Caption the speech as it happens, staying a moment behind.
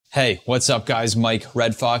Hey, what's up guys? Mike,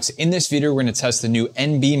 Red Fox. In this video, we're going to test the new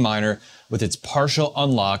NBMiner with its partial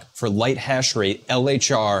unlock for light hash rate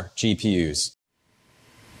LHR GPUs.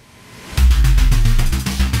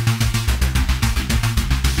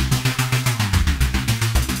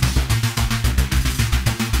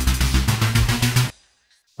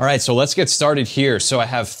 All right, so let's get started here. So I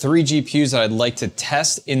have 3 GPUs that I'd like to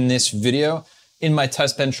test in this video. In my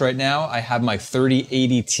test bench right now, I have my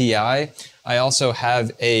 3080 Ti. I also have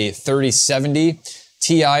a 3070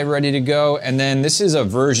 Ti ready to go. And then this is a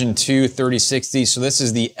version 2 3060. So this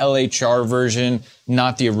is the LHR version,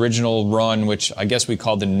 not the original run, which I guess we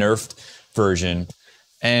call the nerfed version.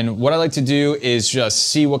 And what I like to do is just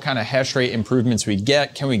see what kind of hash rate improvements we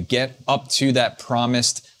get. Can we get up to that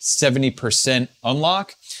promised 70%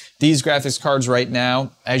 unlock? These graphics cards right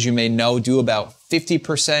now, as you may know, do about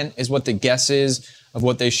 50% is what the guess is of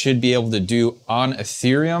what they should be able to do on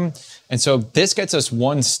Ethereum. And so this gets us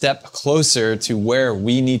one step closer to where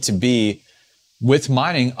we need to be with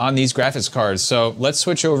mining on these graphics cards. So let's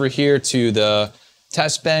switch over here to the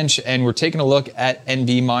test bench and we're taking a look at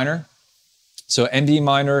NBMiner. So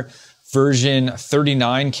NBMiner version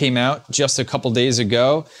 39 came out just a couple days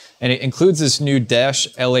ago, and it includes this new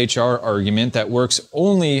 -LHR argument that works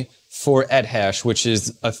only for ethash, which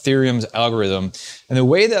is Ethereum's algorithm. And the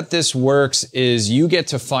way that this works is you get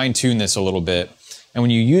to fine tune this a little bit. And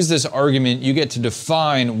when you use this argument, you get to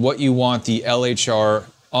define what you want the LHR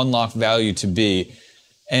unlock value to be.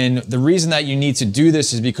 And the reason that you need to do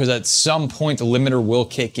this is because at some point the limiter will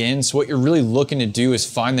kick in. So what you're really looking to do is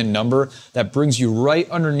find the number that brings you right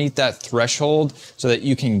underneath that threshold so that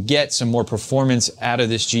you can get some more performance out of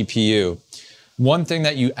this GPU. One thing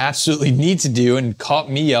that you absolutely need to do, and caught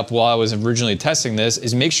me up while I was originally testing this,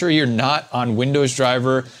 is make sure you're not on Windows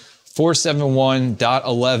driver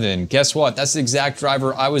 471.11. Guess what? That's the exact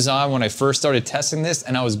driver I was on when I first started testing this,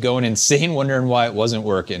 and I was going insane wondering why it wasn't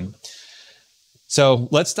working. So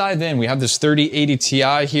let's dive in. We have this 3080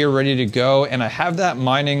 Ti here ready to go, and I have that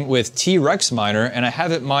mining with NBMiner, and I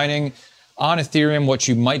have it mining on Ethereum, what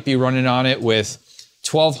you might be running on it with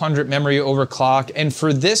 1200 memory overclock. And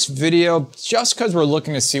for this video, just because we're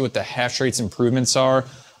looking to see what the hash rates improvements are,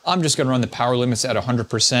 I'm just going to run the power limits at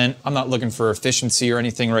 100%. I'm not looking for efficiency or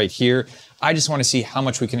anything right here. I just want to see how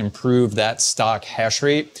much we can improve that stock hash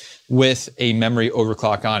rate with a memory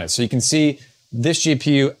overclock on it. So you can see this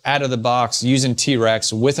GPU out of the box using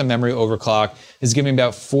T-Rex with a memory overclock is giving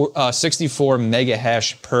about 64 mega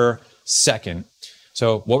hash per second.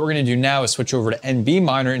 So what we're going to do now is switch over to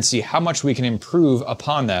NBMiner and see how much we can improve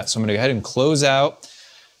upon that. So I'm going to go ahead and close out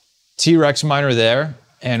T-Rex miner there.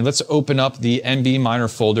 And let's open up the NBMiner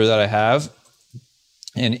folder that I have.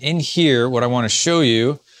 And in here, what I want to show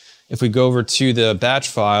you, if we go over to the batch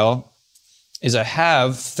file, is I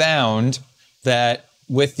have found that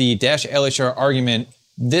with the -LHR argument,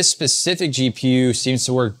 this specific GPU seems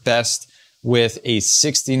to work best with a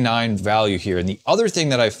 69 value here. And the other thing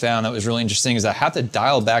that I found that was really interesting is I have to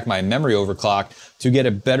dial back my memory overclock to get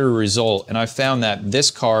a better result. And I found that this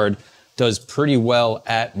card does pretty well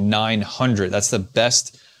at 900. That's the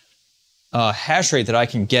best hash rate that I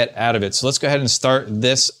can get out of it. So let's go ahead and start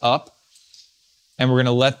this up. And we're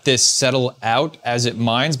gonna let this settle out as it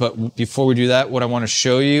mines. But before we do that, what I wanna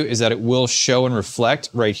show you is that it will show and reflect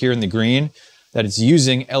right here in the green that it's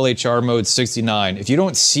using LHR mode 69. If you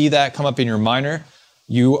don't see that come up in your miner,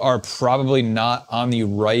 you are probably not on the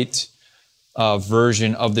right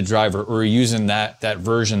version of the driver, or using that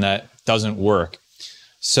version that doesn't work.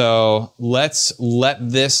 So let's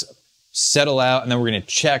let this settle out, and then we're gonna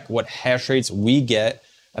check what hash rates we get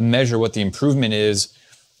and measure what the improvement is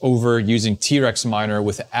over using T-Rex miner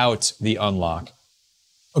without the unlock.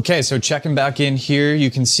 Okay, so checking back in here, you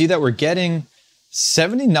can see that we're getting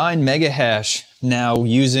 79 mega hash now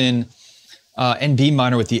using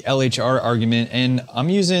NBMiner with the LHR argument, and I'm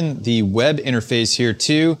using the web interface here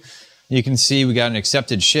too. You can see we got an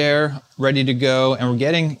accepted share ready to go, and we're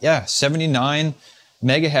getting, 79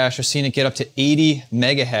 mega hash. I've seen it get up to 80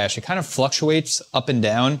 mega hash. It kind of fluctuates up and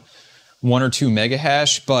down 1 or 2 mega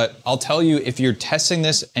hash, but I'll tell you, if you're testing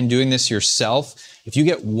this and doing this yourself, if you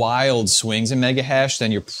get wild swings in mega hash,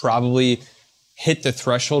 then you're probably hit the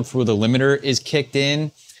threshold for where the limiter is kicked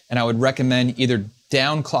in. And I would recommend either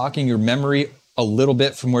downclocking your memory a little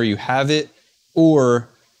bit from where you have it, or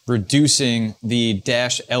reducing the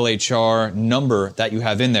 -LHR number that you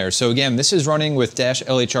have in there. So again, this is running with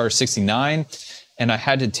 -LHR 69, and I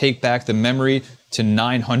had to take back the memory to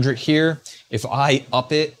 900 here. If I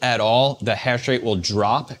up it at all, the hash rate will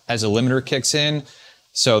drop as a limiter kicks in.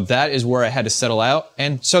 So that is where I had to settle out.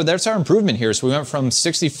 And so that's our improvement here. So we went from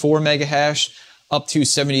 64 mega hash up to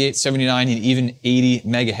 78, 79, and even 80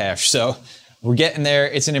 mega hash. So we're getting there.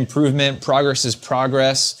 It's an improvement. Progress is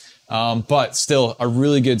progress, but still a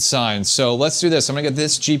really good sign. So let's do this. I'm gonna get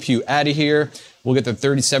this GPU out of here. We'll get the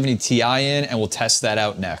 3070 Ti in and we'll test that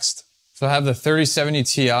out next. So I have the 3070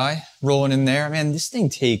 Ti rolling in there. Man, this thing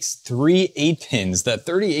takes 3 8-pins. That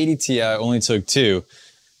 3080 Ti only took 2.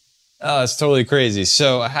 It's totally crazy.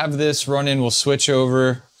 So I have this running. We'll switch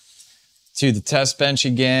over to the test bench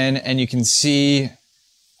again, and you can see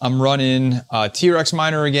I'm running T-Rex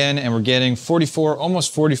miner again, and we're getting 44,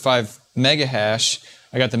 almost 45 mega hash.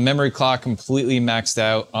 I got the memory clock completely maxed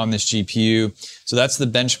out on this GPU. So that's the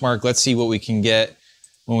benchmark. Let's see what we can get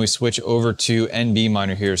when we switch over to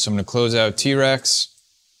NBMiner here. So I'm gonna close out T-Rex.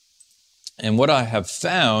 And what I have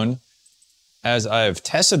found as I've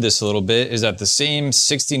tested this a little bit is that the same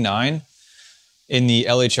 69 in the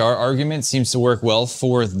LHR argument seems to work well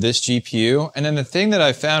for this GPU. And then the thing that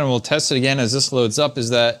I found, and we'll test it again as this loads up, is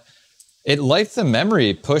that it liked the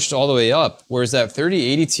memory pushed all the way up, whereas that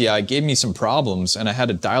 3080 Ti gave me some problems and I had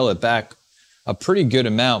to dial it back a pretty good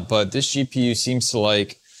amount. But this GPU seems to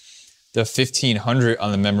like the 1500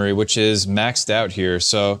 on the memory, which is maxed out here.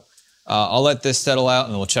 So I'll let this settle out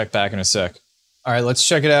and we'll check back in a sec. All right, let's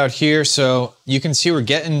check it out here. So you can see we're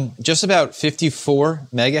getting just about 54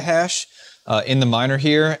 mega hash in the miner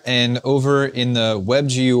here, and over in the web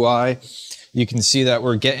GUI, you can see that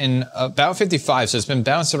we're getting about 55. So it's been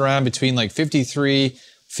bouncing around between like 53,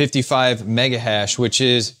 55 mega hash, which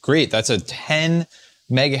is great. That's a 10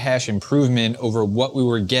 mega hash improvement over what we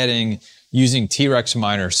were getting using T-Rex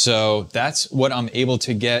miner. So that's what I'm able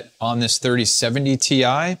to get on this 3070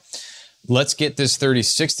 Ti. Let's get this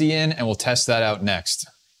 3060 in and we'll test that out next.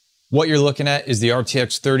 What you're looking at is the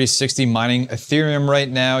RTX 3060 mining Ethereum right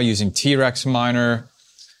now using T-Rex miner.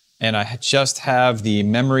 And I just have the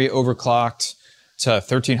memory overclocked to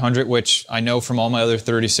 1300, which I know from all my other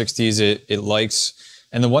 3060s it likes.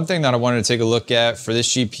 And the one thing that I wanted to take a look at for this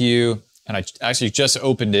GPU, and I actually just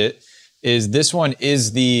opened it, is this one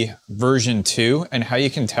is the version 2. And how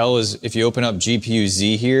you can tell is if you open up GPU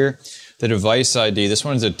Z here, the device ID, this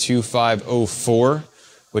one's a 2504,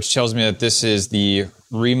 which tells me that this is the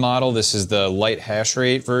remodel. This is the light hash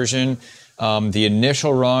rate version. The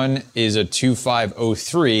initial run is a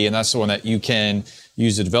 2503, and that's the one that you can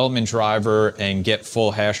use the development driver and get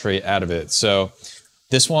full hash rate out of it. So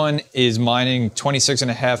this one is mining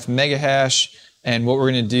 26.5 mega hash. And what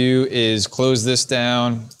we're gonna do is close this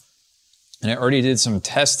down. And I already did some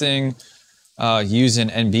testing using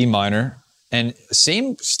NBMiner. And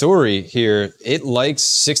same story here, it likes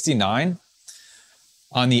 69.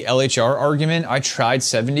 On the LHR argument, I tried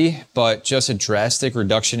 70, but just a drastic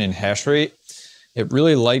reduction in hash rate. It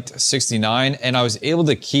really liked 69, and I was able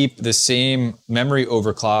to keep the same memory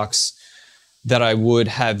overclocks that I would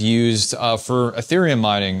have used for Ethereum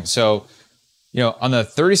mining. So, you know, on the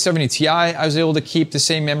 3070 Ti, I was able to keep the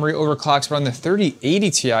same memory overclocks, but on the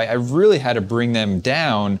 3080 Ti, I really had to bring them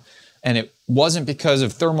down, and it wasn't because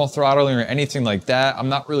of thermal throttling or anything like that. I'm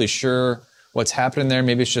not really sure what's happening there.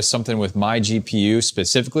 Maybe it's just something with my GPU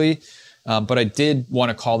specifically, but I did want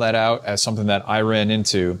to call that out as something that I ran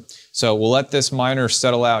into. So we'll let this miner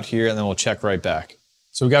settle out here and then we'll check right back.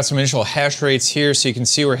 So we got some initial hash rates here. So you can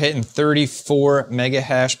see we're hitting 34 mega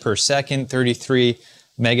hash per second, 33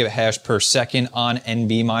 mega hash per second on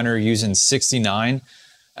NBMiner using 69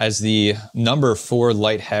 as the number for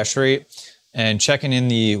light hash rate. And checking in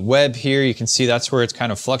the web here, you can see that's where it's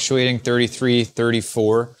kind of fluctuating, 33,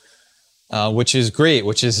 34. Which is great,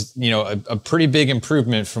 which is, you know, a pretty big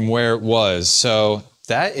improvement from where it was. So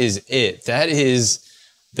that is it. That is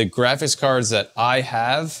the graphics cards that I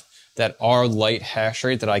have that are light hash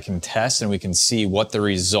rate that I can test, and we can see what the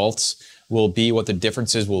results will be, what the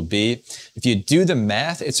differences will be. If you do the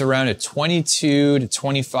math, it's around a 22 to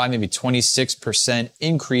 25, maybe 26%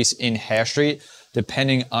 increase in hash rate,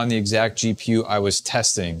 depending on the exact GPU I was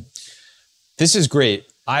testing. This is great.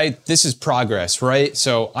 This is progress, right?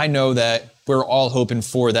 So I know that we're all hoping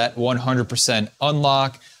for that 100%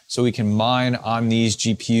 unlock so we can mine on these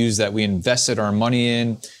GPUs that we invested our money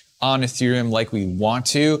in on Ethereum like we want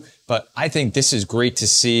to. But I think this is great to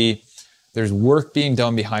see. There's work being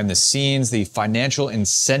done behind the scenes. The financial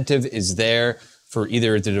incentive is there for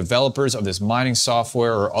either the developers of this mining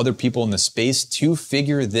software or other people in the space to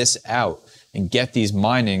figure this out and get these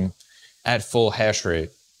mining at full hash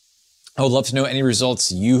rate. I would love to know any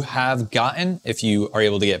results you have gotten. If you are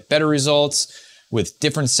able to get better results with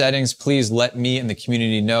different settings, please let me and the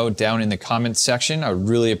community know down in the comments section. I would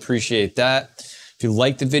really appreciate that. If you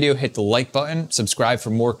liked the video, hit the like button, subscribe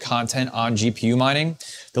for more content on GPU mining.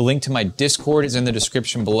 The link to my Discord is in the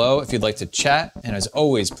description below if you'd like to chat. And as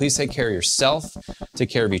always, please take care of yourself,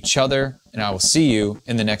 take care of each other, and I will see you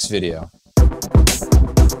in the next video.